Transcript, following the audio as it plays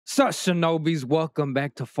So, Shinobis, welcome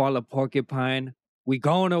back to Fall of Porcupine. We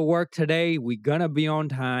going to work today. We gonna be on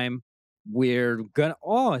time. We're gonna.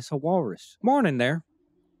 Oh, it's a walrus. Morning there.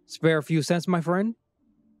 Spare a few cents, my friend?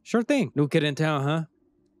 Sure thing. New kid in town, huh?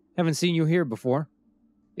 Haven't seen you here before.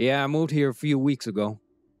 Yeah, I moved here a few weeks ago.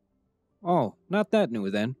 Oh, not that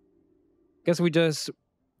new then. Guess we just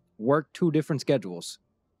work two different schedules.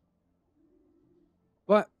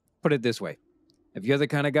 But put it this way: if you're the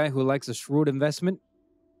kind of guy who likes a shrewd investment,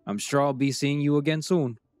 I'm sure I'll be seeing you again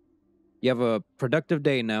soon. You have a productive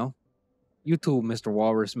day now. You too, Mr.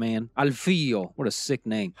 Walrus Man. Alfio. What a sick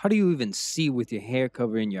name. How do you even see with your hair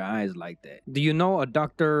covering your eyes like that? Do you know a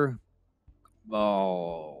Dr.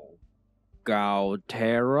 Oh,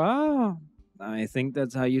 Gautera? I think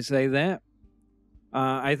that's how you say that.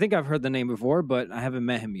 I think I've heard the name before, but I haven't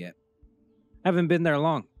met him yet. Haven't been there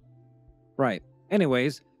long. Right.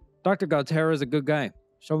 Anyways, Dr. Gautera is a good guy.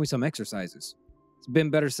 Show me some exercises. It's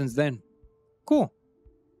been better since then. Cool.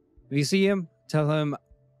 If you see him, tell him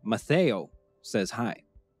Mateo says hi.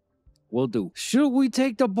 Will do. Should we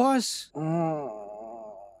take the bus?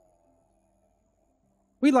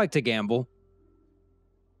 We like to gamble.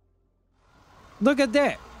 Look at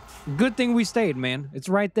that. Good thing we stayed, man. It's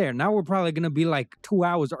right there. Now we're probably going to be like 2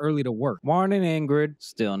 hours early to work. Morning, Ingrid.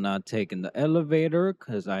 Still not taking the elevator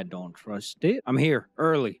because I don't trust it. I'm here,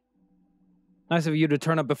 early. Nice of you to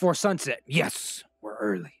turn up before sunset. Yes, we're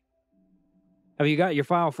early. Have you got your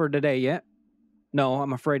file for today yet? No,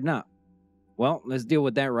 I'm afraid not. Well, let's deal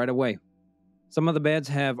with that right away. Some of the beds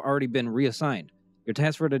have already been reassigned. Your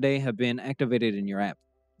tasks for today have been activated in your app.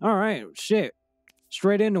 All right, shit.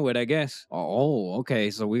 Straight into it, I guess. Oh, okay,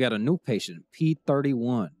 so we got a new patient,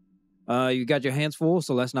 P31. You got your hands full,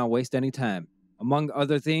 so let's not waste any time. Among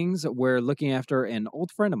other things, we're looking after an old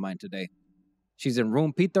friend of mine today. She's in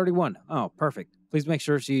room P31. Oh, perfect. Please make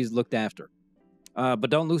sure she's looked after. But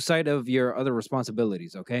don't lose sight of your other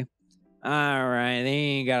responsibilities, okay? All right, they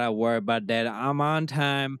ain't gotta worry about that. I'm on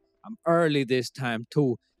time. I'm early this time,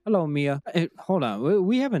 too. Hello, Mia. Hey, hold on.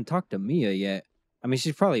 We haven't talked to Mia yet. I mean,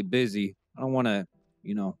 she's probably busy. I don't want to,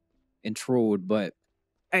 intrude, but...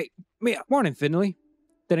 Hey, Mia. Morning, Finley.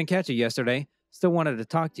 Didn't catch you yesterday. Still wanted to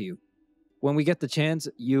talk to you. When we get the chance,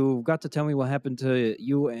 you've got to tell me what happened to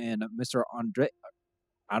you and Mr. Andre...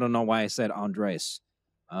 I don't know why I said Andres.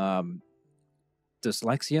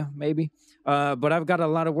 Dyslexia, maybe? But I've got a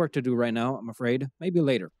lot of work to do right now, I'm afraid. Maybe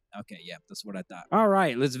later. Okay, yeah, that's what I thought. All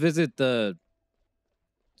right, let's visit the...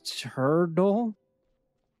 turtle?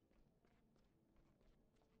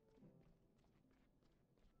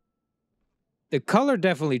 The color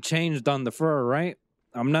definitely changed on the fur, right?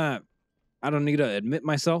 I don't need to admit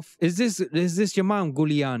myself. Is this your mom,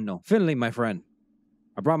 Giuliano? Finley, my friend.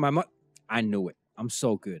 I brought my I knew it. I'm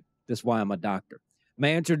so good. That's why I'm a doctor.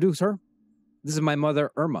 May I introduce her? This is my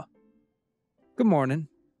mother, Irma. Good morning.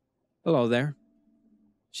 Hello there.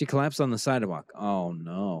 She collapsed on the sidewalk. Oh,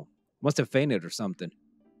 no. Must have fainted or something.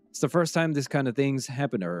 It's the first time this kind of thing's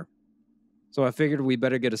happened to her. So I figured we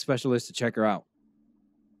better get a specialist to check her out.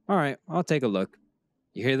 All right, I'll take a look.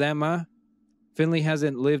 You hear that, Ma? Finley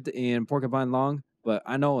hasn't lived in Porcupine long, but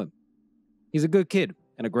I know him. He's a good kid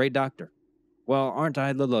and a great doctor. Well, aren't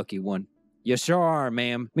I the lucky one? You sure are,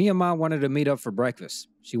 ma'am. Me and Ma wanted to meet up for breakfast.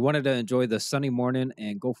 She wanted to enjoy the sunny morning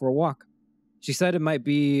and go for a walk. She said it might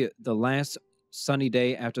be the last sunny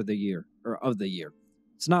day of the year.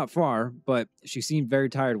 It's not far, but she seemed very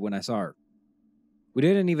tired when I saw her. We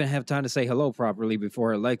didn't even have time to say hello properly before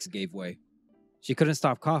her legs gave way. She couldn't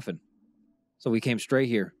stop coughing, so we came straight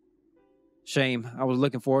here. Shame, I was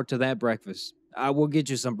looking forward to that breakfast. I will get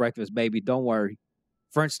you some breakfast, baby, don't worry.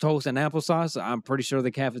 French toast and applesauce, I'm pretty sure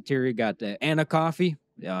the cafeteria got that. And a coffee?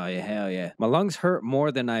 Oh, yeah, hell yeah. My lungs hurt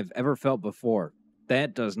more than I've ever felt before.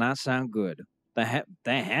 That does not sound good. That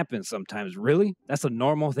happens sometimes. Really? That's a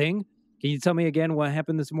normal thing? Can you tell me again what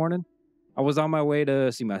happened this morning? I was on my way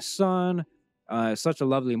to see my son. Such a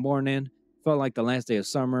lovely morning. Felt like the last day of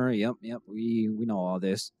summer. Yep, we know all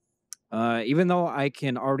this. Even though I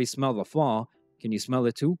can already smell the fall, can you smell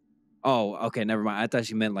it too? Oh, okay, never mind. I thought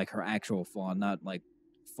she meant like her actual fall, not like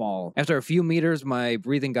fall. After a few meters, my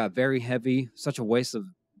breathing got very heavy. Such a waste of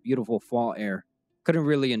beautiful fall air. Couldn't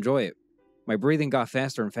really enjoy it. My breathing got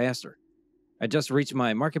faster and faster. I just reached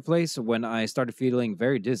my marketplace when I started feeling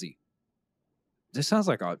very dizzy. This sounds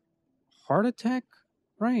like a heart attack,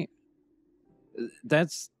 right?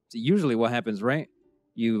 That's usually what happens, right?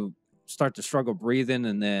 You start to struggle breathing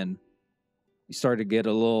and then you start to get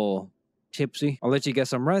a little tipsy. I'll let you get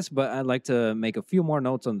some rest, but I'd like to make a few more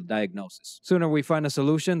notes on the diagnosis. Sooner we find a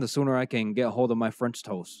solution, the sooner I can get hold of my French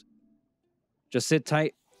toast. Just sit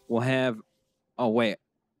tight. We'll have... Oh, wait.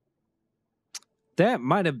 that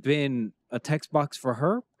might have been a text box for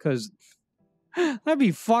her, because that'd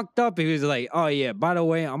be fucked up if he was like, oh yeah, by the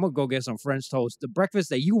way, I'm gonna go get some French toast. The breakfast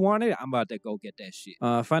that you wanted, I'm about to go get that shit.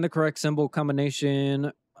 Find the correct symbol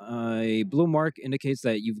combination. A blue mark indicates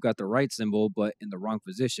that you've got the right symbol, but in the wrong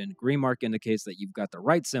position. Green mark indicates that you've got the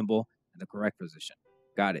right symbol in the correct position.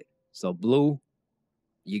 Got it. So blue,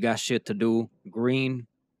 you got shit to do. Green,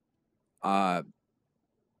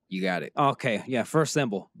 you got it. Okay, yeah, first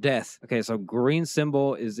symbol, death. Okay, so green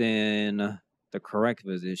symbol is in the correct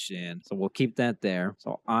position. So we'll keep that there.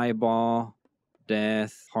 So eyeball,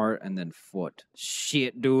 death, heart, and then foot.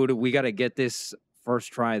 Shit, dude, we gotta get this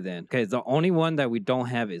first try then. Okay, the only one that we don't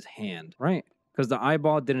have is hand, right? Because the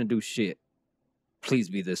eyeball didn't do shit. Please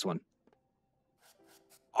be this one.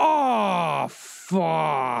 Oh,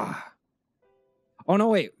 fuck. Oh, no,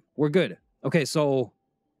 wait. We're good. Okay, so...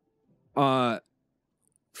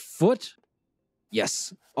 foot?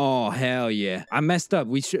 Yes. Oh, hell yeah. I messed up.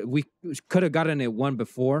 We could have gotten it one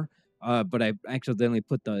before, but I accidentally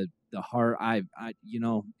put the heart. You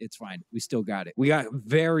know, it's fine. We still got it. We got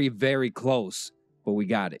very, very close, but we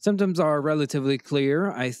got it. Symptoms are relatively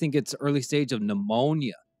clear. I think it's early stage of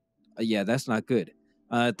pneumonia. Yeah, that's not good.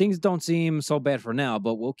 Things don't seem so bad for now,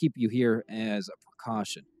 but we'll keep you here as a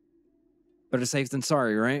precaution. Better safe than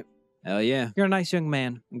sorry, right? Hell yeah. You're a nice young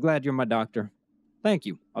man. I'm glad you're my doctor. Thank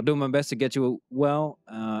you. I'll do my best to get you well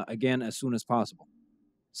again as soon as possible.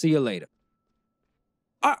 See you later.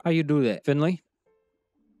 How you do that, Finley?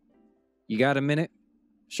 You got a minute?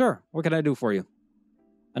 Sure. What can I do for you?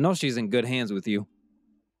 I know she's in good hands with you.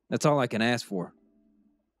 That's all I can ask for.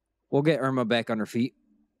 We'll get Irma back on her feet.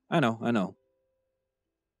 I know.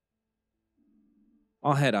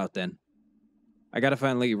 I'll head out then. I gotta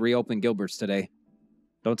finally reopen Gilbert's today.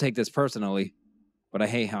 Don't take this personally, but I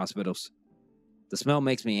hate hospitals. The smell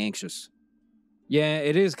makes me anxious. Yeah,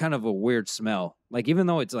 it is kind of a weird smell. Like, even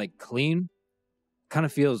though it's, like, clean, kind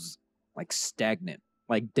of feels, like, stagnant.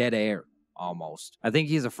 Like dead air, almost. I think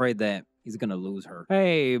he's afraid that he's gonna lose her.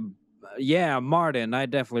 Hey, yeah, Martin, I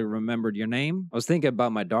definitely remembered your name. I was thinking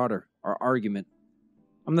about my daughter, our argument.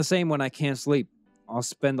 I'm the same when I can't sleep. I'll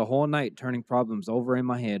spend the whole night turning problems over in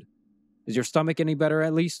my head. Is your stomach any better,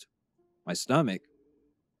 at least? My stomach?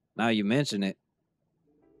 Now you mention it.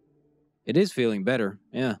 It is feeling better,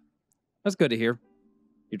 yeah. That's good to hear.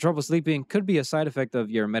 Your trouble sleeping could be a side effect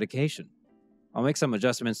of your medication. I'll make some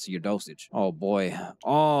adjustments to your dosage. Oh, boy.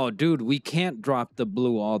 Oh, dude, we can't drop the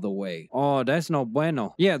blue all the way. Oh, that's no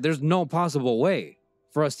bueno. Yeah, there's no possible way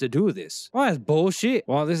for us to do this. Oh, that's bullshit.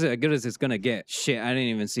 Well, this is as good as it's gonna get. Shit, I didn't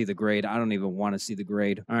even see the grade. I don't even want to see the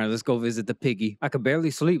grade. All right, let's go visit the piggy. I could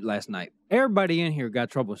barely sleep last night. Everybody in here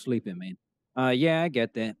got trouble sleeping, man. Yeah, I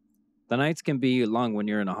get that. The nights can be long when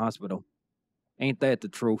you're in a hospital. Ain't that the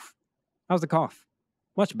truth? How's the cough?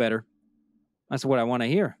 Much better. That's what I want to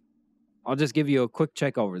hear. I'll just give you a quick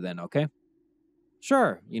check over then, okay?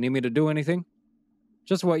 Sure. You need me to do anything?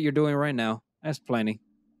 Just what you're doing right now. That's plenty.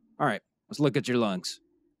 All right, let's look at your lungs.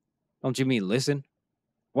 Don't you mean listen?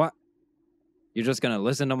 What? You're just gonna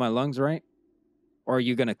listen to my lungs, right? Or are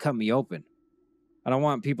you gonna cut me open? I don't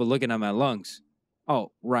want people looking at my lungs.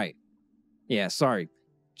 Oh, right. Yeah, sorry.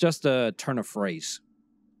 Just a turn of phrase.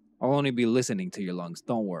 I'll only be listening to your lungs.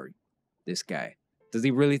 Don't worry. This guy. Does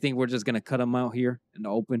he really think we're just gonna cut him out here in the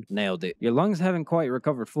open? Nailed it. Your lungs haven't quite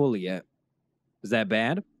recovered fully yet. Is that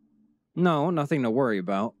bad? No, nothing to worry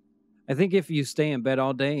about. I think if you stay in bed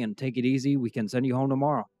all day and take it easy, we can send you home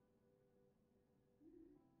tomorrow.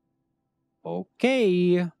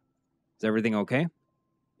 Okay. Is everything okay?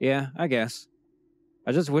 Yeah, I guess.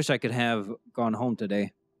 I just wish I could have gone home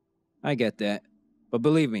today. I get that. But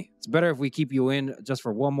believe me, it's better if we keep you in just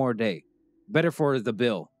for one more day. Better for the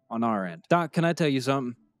bill on our end. Doc, can I tell you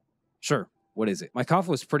something? Sure. What is it? My cough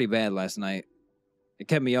was pretty bad last night. It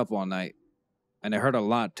kept me up all night. And it hurt a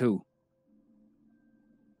lot, too.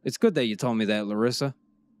 It's good that you told me that, Larissa.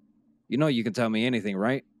 You know you can tell me anything,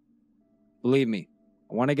 right? Believe me,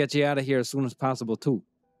 I want to get you out of here as soon as possible, too.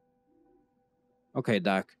 Okay,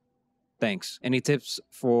 Doc. Thanks. Any tips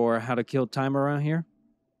for how to kill time around here?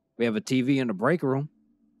 We have a TV in the break room.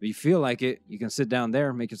 If you feel like it, you can sit down there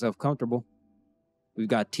and make yourself comfortable. We've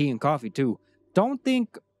got tea and coffee, too. Don't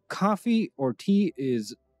think coffee or tea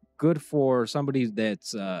is good for somebody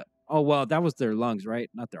that's, oh, well, that was their lungs,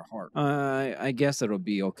 right? Not their heart. I guess it'll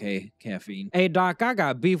be okay, caffeine. Hey, Doc, I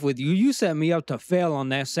got beef with you. You set me up to fail on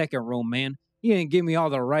that second room, man. You didn't give me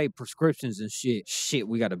all the right prescriptions and shit. Shit,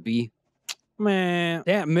 we got a B. Man,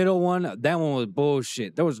 that middle one, that one was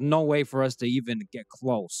bullshit. There was no way for us to even get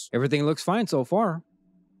close. Everything looks fine so far.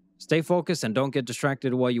 Stay focused and don't get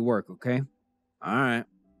distracted while you work, okay? All right.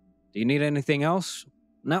 Do you need anything else?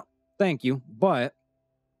 No, Thank you, but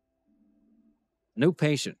new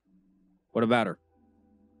patient. What about her?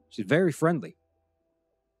 She's very friendly.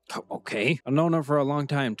 Okay. I've known her for a long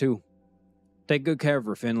time, too. Take good care of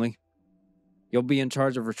her, Finley. You'll be in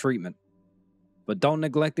charge of her treatment. But don't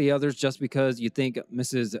neglect the others just because you think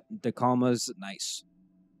Mrs. DeCalma's nice.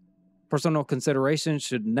 Personal consideration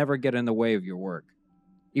should never get in the way of your work.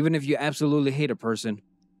 Even if you absolutely hate a person,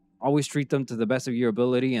 always treat them to the best of your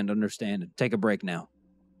ability and understanding. Take a break now.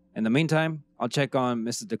 In the meantime, I'll check on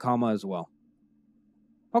Mrs. DeCalma as well.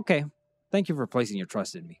 Okay. Thank you for placing your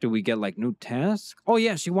trust in me. Do we get, like, new tasks? Oh,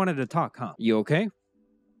 yeah, she wanted to talk, huh? You okay?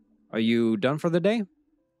 Are you done for the day?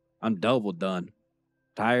 I'm double done.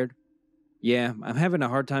 Tired? Yeah, I'm having a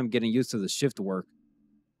hard time getting used to the shift work.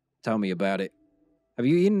 Tell me about it. Have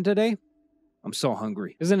you eaten today? I'm so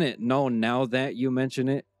hungry. Isn't it known now that you mention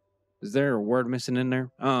it? Is there a word missing in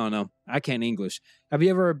there? I don't know. I can't English. Have you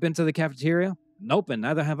ever been to the cafeteria? Nope, and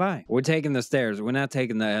neither have I. We're taking the stairs. We're not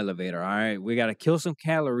taking the elevator, all right? We got to kill some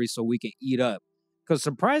calories so we can eat up. Because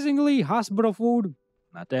surprisingly, hospital food,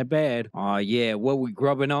 not that bad. Oh, yeah, what we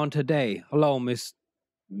grubbing on today? Hello, I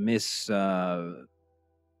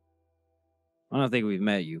don't think we've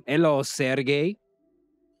met you. Hello, Sergey.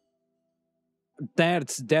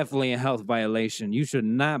 That's definitely a health violation. You should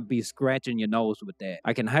not be scratching your nose with that.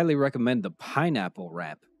 I can highly recommend the pineapple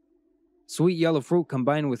wrap. Sweet yellow fruit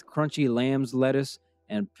combined with crunchy lamb's lettuce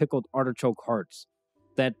and pickled artichoke hearts.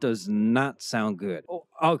 That does not sound good. Oh,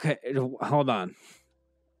 okay, hold on.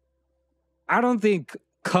 I don't think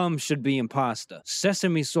cum should be in pasta.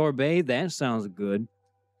 Sesame sorbet, that sounds good.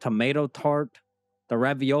 Tomato tart. The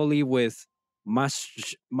ravioli with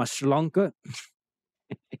mashlunka.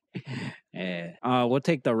 We'll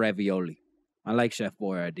take the ravioli. I like Chef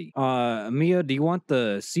Boyardee. Mia, do you want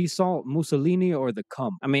the sea salt, Mussolini, or the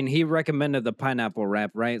cum? I mean, he recommended the pineapple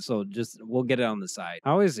wrap, right? So we'll get it on the side.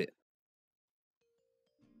 How is it?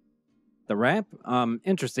 The wrap?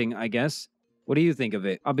 Interesting, I guess. What do you think of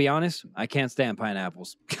it? I'll be honest, I can't stand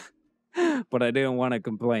pineapples. But I didn't want to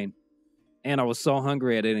complain. And I was so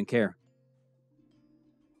hungry I didn't care.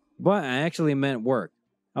 But I actually meant work.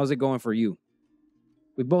 How's it going for you?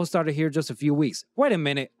 We both started here just a few weeks. Wait a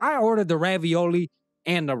minute. I ordered the ravioli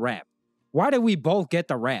and the wrap. Why did we both get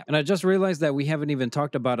the wrap? And I just realized that we haven't even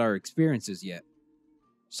talked about our experiences yet.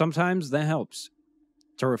 Sometimes that helps.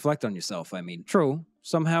 To reflect on yourself, I mean. True.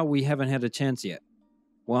 Somehow we haven't had a chance yet.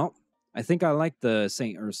 Well, I think I like the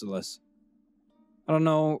St. Ursula's. I don't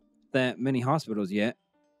know that many hospitals yet,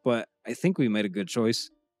 but I think we made a good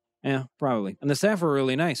choice. Yeah, probably. And the staff are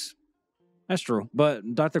really nice. That's true. But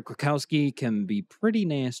Dr. Krakowski can be pretty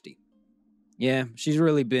nasty. Yeah, she's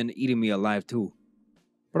really been eating me alive too.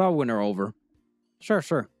 But I'll win her over.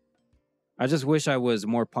 Sure. I just wish I was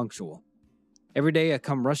more punctual. Every day I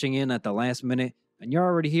come rushing in at the last minute, and you're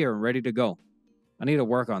already here and ready to go. I need to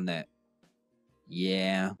work on that.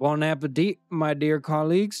 Yeah. Bon appetit, my dear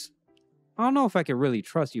colleagues. I don't know if I can really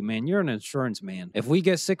trust you, man. You're an insurance man. If we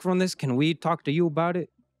get sick from this, can we talk to you about it?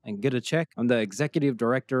 And get a check? I'm the executive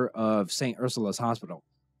director of St. Ursula's Hospital.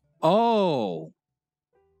 Oh.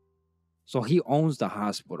 So he owns the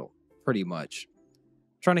hospital, pretty much.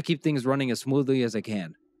 Trying to keep things running as smoothly as I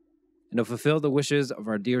can. And to fulfill the wishes of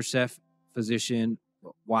our dear chef, physician,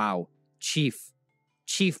 chief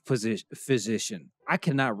physician. I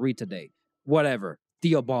cannot read today. Whatever.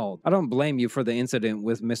 Theobald. I don't blame you for the incident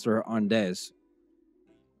with Mr. Arndez.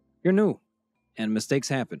 You're new, and mistakes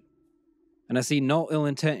happen. And I see no ill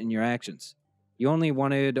intent in your actions. You only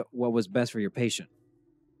wanted what was best for your patient.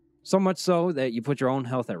 So much so that you put your own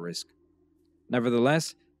health at risk.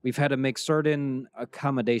 Nevertheless, we've had to make certain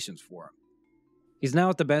accommodations for him. He's now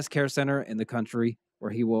at the best care center in the country,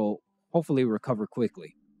 where he will hopefully recover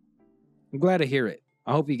quickly. I'm glad to hear it.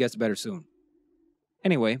 I hope he gets better soon.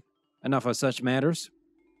 Anyway, enough of such matters.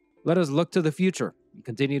 Let us look to the future and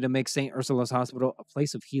continue to make St. Ursula's Hospital a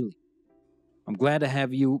place of healing. I'm glad to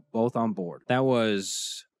have you both on board. That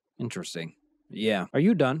was interesting. Yeah. Are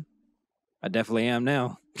you done? I definitely am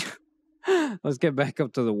now. Let's get back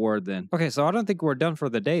up to the ward then. Okay, so I don't think we're done for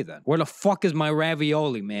the day then. Where the fuck is my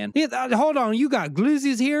ravioli, man? Hold on, you got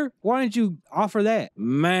glizzies here? Why didn't you offer that?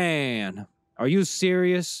 Man, are you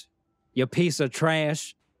serious? You piece of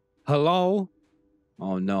trash. Hello?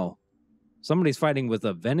 Oh no. Somebody's fighting with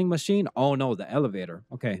a vending machine? Oh no, the elevator.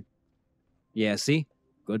 Okay. Yeah, see?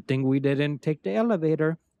 Good thing we didn't take the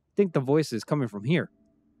elevator. I think the voice is coming from here.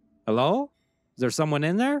 Hello? Is there someone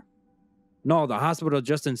in there? No, the hospital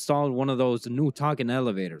just installed one of those new talking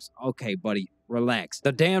elevators. Okay, buddy, relax.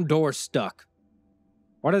 The damn door's stuck.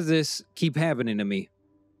 Why does this keep happening to me?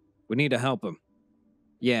 We need to help him.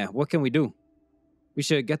 Yeah, what can we do? We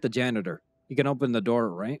should get the janitor. He can open the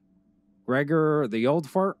door, right? Gregor, the old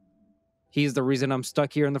fart? He's the reason I'm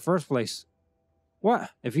stuck here in the first place. What?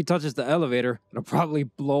 If he touches the elevator, it'll probably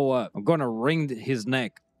blow up. I'm gonna wring his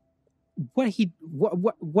neck. What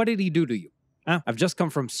did he do to you? Huh? I've just come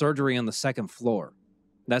from surgery on the 2nd floor.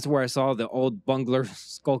 That's where I saw the old bungler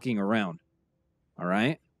skulking around. All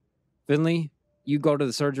right? Finley, you go to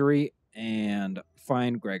the surgery and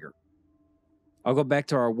find Gregor. I'll go back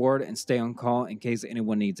to our ward and stay on call in case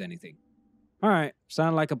anyone needs anything. All right,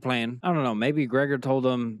 sound like a plan. I don't know, maybe Gregor told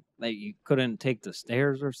him that you couldn't take the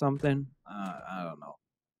stairs or something. I don't know.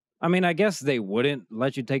 I mean, I guess they wouldn't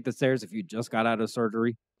let you take the stairs if you just got out of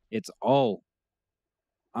surgery. It's all.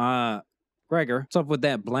 Gregor, what's up with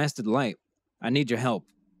that blasted light? I need your help.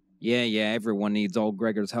 Yeah, everyone needs old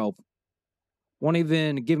Gregor's help. Won't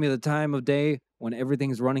even give me the time of day when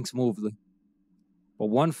everything's running smoothly. But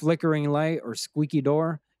one flickering light or squeaky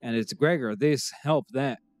door, and it's Gregor, this, help,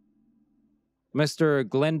 that. Mr.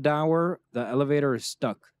 Glendower, the elevator is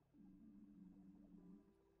stuck.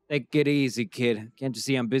 Take it easy, kid. Can't you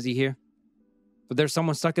see I'm busy here? But there's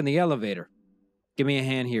someone stuck in the elevator. Give me a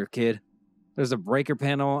hand here, kid. There's a breaker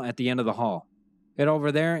panel at the end of the hall. Head over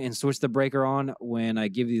there and switch the breaker on when I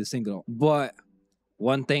give you the signal. But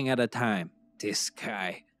one thing at a time. This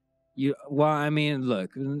guy. I mean,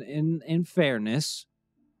 look, in fairness,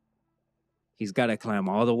 he's got to climb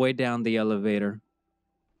all the way down the elevator.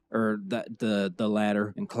 Or the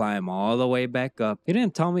ladder and climb all the way back up. He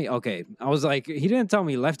didn't tell me, okay, I was like, he didn't tell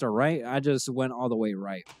me left or right. I just went all the way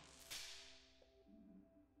right.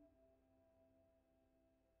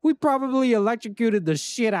 We probably electrocuted the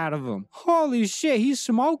shit out of him. Holy shit, he's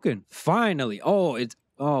smoking. Finally. Oh,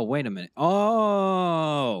 wait a minute.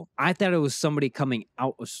 Oh, I thought it was somebody coming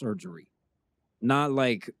out of surgery. Not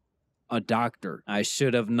like a doctor. I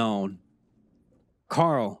should have known.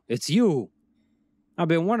 Carl, it's you. I've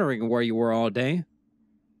been wondering where you were all day.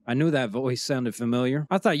 I knew that voice sounded familiar.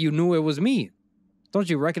 I thought you knew it was me. Don't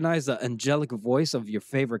you recognize the angelic voice of your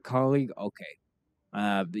favorite colleague?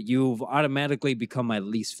 Okay. You've automatically become my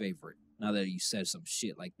least favorite, now that you said some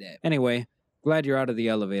shit like that. Anyway, glad you're out of the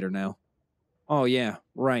elevator now. Oh yeah,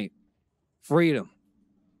 right. Freedom.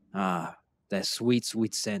 Ah, that sweet,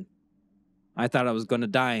 sweet scent. I thought I was gonna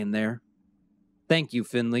die in there. Thank you,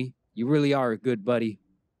 Finley. You really are a good buddy.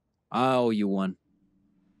 I owe you one.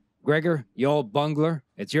 Gregor, you old bungler,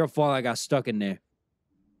 it's your fault I got stuck in there.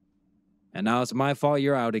 And now it's my fault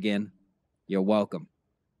you're out again. You're welcome.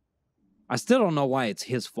 I still don't know why it's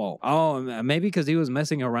his fault. Oh, maybe because he was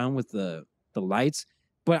messing around with the lights.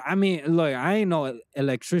 But I mean, look, I ain't no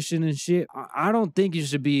electrician and shit. I don't think you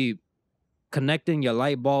should be connecting your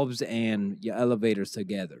light bulbs and your elevators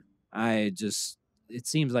together. It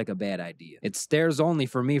seems like a bad idea. It's stairs only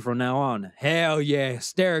for me from now on. Hell yeah,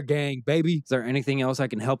 stair gang, baby. Is there anything else I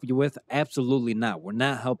can help you with? Absolutely not. We're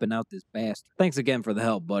not helping out this bastard. Thanks again for the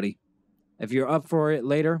help, buddy. If you're up for it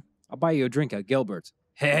later, I'll buy you a drink at Gilbert's.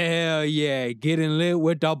 Hell yeah, getting lit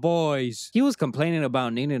with the boys. He was complaining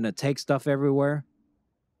about needing to take stuff everywhere.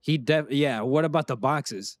 Yeah, what about the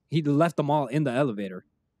boxes? He left them all in the elevator.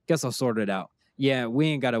 Guess I'll sort it out. Yeah, we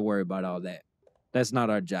ain't got to worry about all that. That's not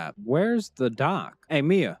our job. Where's the doc? Hey,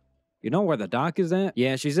 Mia, you know where the doc is at?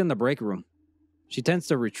 Yeah, she's in the break room. She tends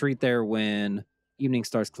to retreat there when evening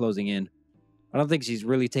starts closing in. I don't think she's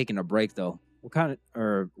really taking a break, though.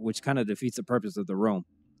 Which kind of defeats the purpose of the room.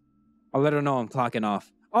 I'll let her know I'm clocking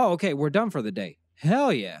off. Oh, okay, we're done for the day.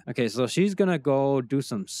 Hell yeah. Okay, so she's gonna go do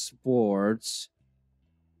some sports.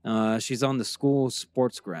 She's on the school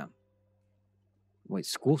sports ground. Wait,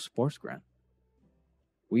 school sports ground?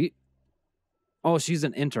 Oh, she's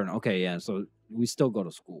an intern. Okay, yeah, so we still go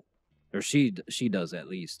to school. Or she does at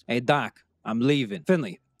least. Hey, Doc, I'm leaving.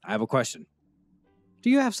 Finley, I have a question. Do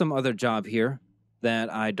you have some other job here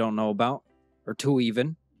that I don't know about? Or two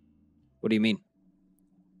even? What do you mean?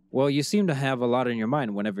 Well, you seem to have a lot on your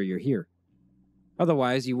mind whenever you're here.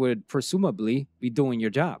 Otherwise, you would presumably be doing your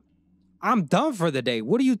job. I'm done for the day.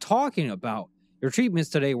 What are you talking about? Your treatments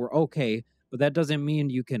today were okay, but that doesn't mean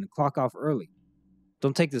you can clock off early.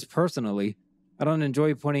 Don't take this personally. I don't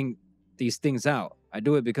enjoy pointing these things out. I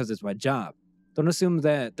do it because it's my job. Don't assume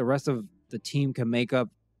that the rest of the team can make up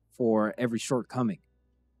for every shortcoming.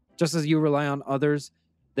 Just as you rely on others,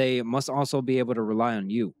 they must also be able to rely on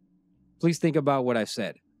you. Please think about what I've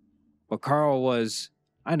said. But Carl was,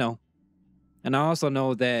 I know. And I also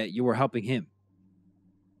know that you were helping him.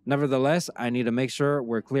 Nevertheless, I need to make sure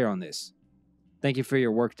we're clear on this. Thank you for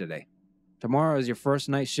your work today. Tomorrow is your first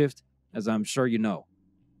night shift, as I'm sure you know.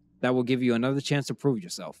 That will give you another chance to prove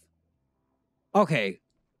yourself. Okay,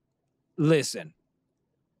 listen.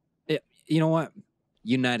 You know what?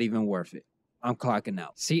 You're not even worth it. I'm clocking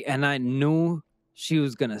out. See, and I knew she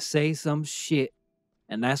was gonna say some shit,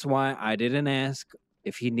 and that's why I didn't ask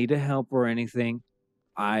if he needed help or anything.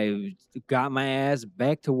 I got my ass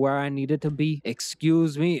back to where I needed to be.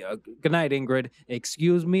 Excuse me. Good night, Ingrid.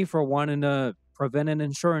 Excuse me for wanting to prevent an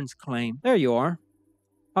insurance claim. There you are.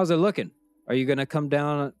 How's it looking? Are you gonna come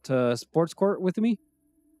down to sports court with me?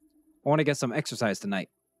 I want to get some exercise tonight.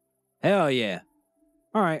 Hell yeah.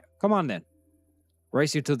 All right, come on then.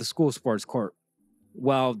 Race you to the school sports court.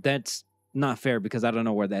 Well, that's not fair because I don't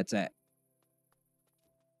know where that's at.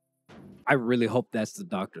 I really hope that's the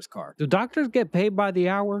doctor's car. Do doctors get paid by the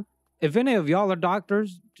hour? If any of y'all are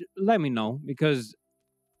doctors, let me know because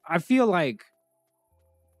I feel like,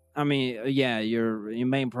 I mean, yeah, your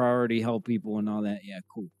main priority, help people and all that. Yeah,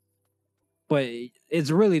 cool. But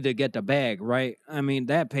it's really to get the bag, right? I mean,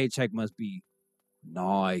 that paycheck must be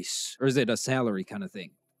nice. Or is it a salary kind of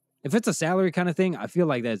thing? If it's a salary kind of thing, I feel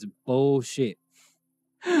like that's bullshit.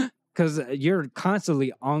 Because you're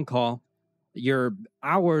constantly on call. Your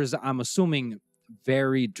hours, I'm assuming,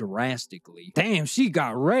 vary drastically. Damn, she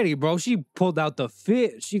got ready, bro. She pulled out the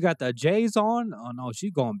fit. She got the J's on. Oh, no,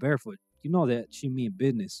 she's going barefoot. You know that she mean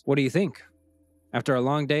business. What do you think? After a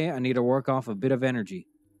long day, I need to work off a bit of energy.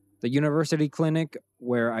 The university clinic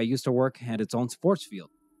where I used to work had its own sports field.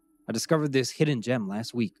 I discovered this hidden gem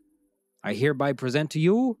last week. I hereby present to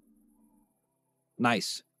you...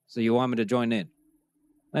 Nice. So you want me to join in?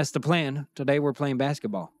 That's the plan. Today we're playing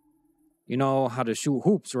basketball. You know how to shoot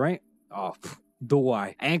hoops, right? Oh, do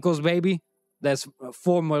I? Ankles, baby? That's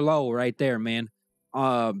Formula right there, man.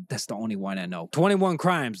 That's the only one I know. 21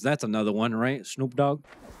 Crimes. That's another one, right? Snoop Dogg.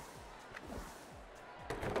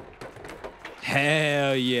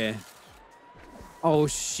 Hell yeah. Oh,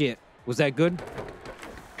 shit. Was that good?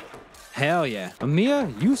 Hell yeah.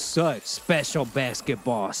 Amia, you suck. Special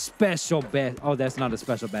basketball. Oh, that's not a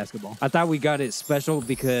special basketball. I thought we got it special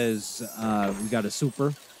because we got a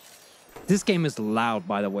super. This game is loud,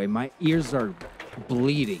 by the way. My ears are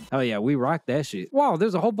bleeding. Oh, yeah, we rocked that shit. Wow,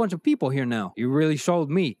 there's a whole bunch of people here now. You really showed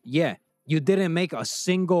me. Yeah, you didn't make a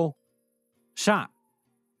single shot.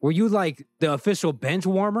 Were you like the official bench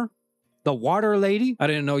warmer? The water lady? I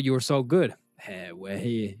didn't know you were so good. Hey, well,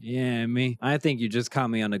 yeah, me. I think you just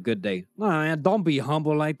caught me on a good day. Nah, man, don't be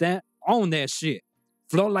humble like that. Own that shit.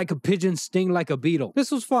 Float like a pigeon, sting like a beetle.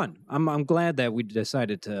 This was fun. I'm glad that we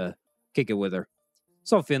decided to kick it with her.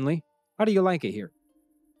 So, Finley, how do you like it here?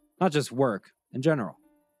 Not just work, in general.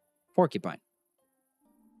 Porcupine.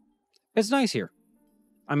 It's nice here.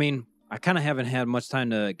 I mean, I kind of haven't had much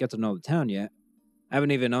time to get to know the town yet. I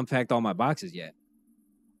haven't even unpacked all my boxes yet.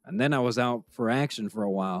 And then I was out for action for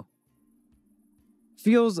a while.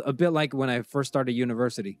 Feels a bit like when I first started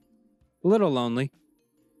university. A little lonely.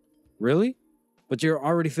 Really? But you're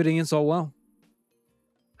already fitting in so well.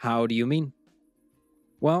 How do you mean?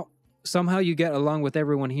 Well, somehow you get along with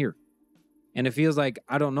everyone here. And it feels like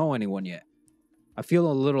I don't know anyone yet. I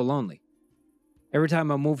feel a little lonely. Every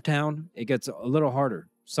time I move town, it gets a little harder,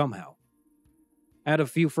 somehow. I had a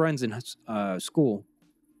few friends in school.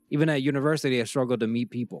 Even at university, I struggled to meet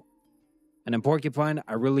people. And in Porcupine,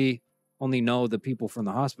 I really only know the people from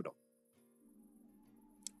the hospital.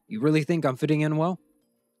 You really think I'm fitting in well?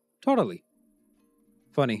 Totally.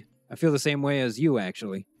 Funny, I feel the same way as you,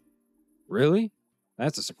 actually. Really?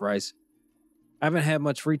 That's a surprise. I haven't had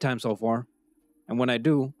much free time so far. And when I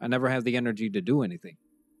do, I never have the energy to do anything.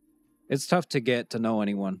 It's tough to get to know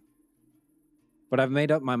anyone. But I've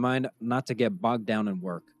made up my mind not to get bogged down in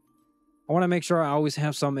work. I want to make sure I always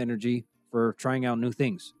have some energy for trying out new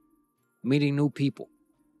things, meeting new people,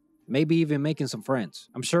 maybe even making some friends.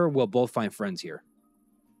 I'm sure we'll both find friends here.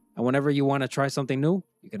 And whenever you want to try something new,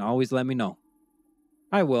 you can always let me know.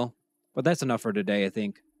 I will, but that's enough for today, I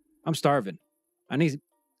think. I'm starving. I need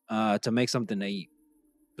to make something to eat.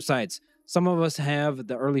 Besides, some of us have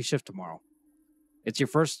the early shift tomorrow. It's your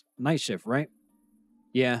first night shift, right?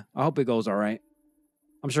 Yeah, I hope it goes all right.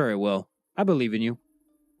 I'm sure it will. I believe in you.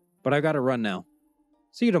 But I gotta run now.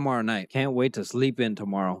 See you tomorrow night. Can't wait to sleep in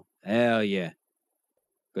tomorrow. Hell yeah.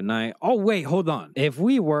 Good night. Oh, wait, hold on. If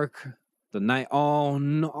we work the night... Oh,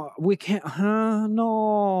 no. We can't... Huh?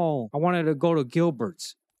 No. I wanted to go to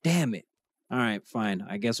Gilbert's. Damn it. All right, fine.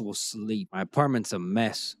 I guess we'll sleep. My apartment's a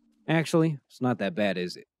mess. Actually, it's not that bad,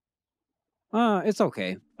 is it? It's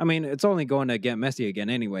okay. I mean, it's only going to get messy again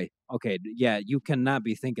anyway. Okay, yeah, you cannot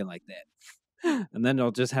be thinking like that. And then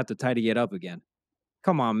they'll just have to tidy it up again.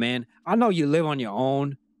 Come on, man. I know you live on your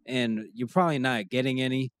own, and you're probably not getting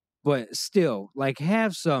any, but still, like,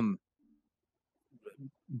 have some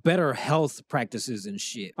better health practices and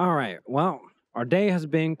shit. All right, well, our day has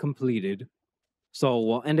been completed, so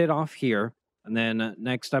we'll end it off here, and then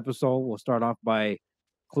next episode, we'll start off by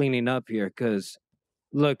cleaning up here, because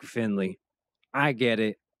Look, Finley, I get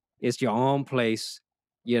it. It's your own place.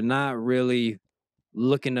 You're not really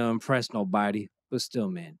looking to impress nobody, but still,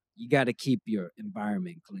 man, you got to keep your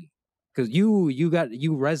environment clean because you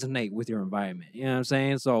resonate with your environment. You know what I'm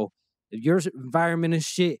saying? So if your environment is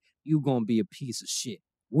shit, you gonna be a piece of shit.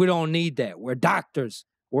 We don't need that. We're doctors.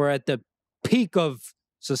 We're at the peak of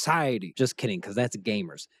society. Just kidding, because that's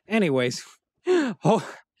gamers. Anyways,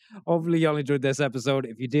 hopefully y'all enjoyed this episode.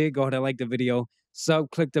 If you did, go ahead and like the video.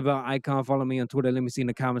 Click the bell icon. Follow me on Twitter. Let me see in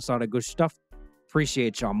the comments all that good stuff.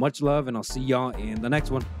 Appreciate y'all. Much love, and I'll see y'all in the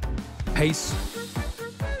next one. Peace.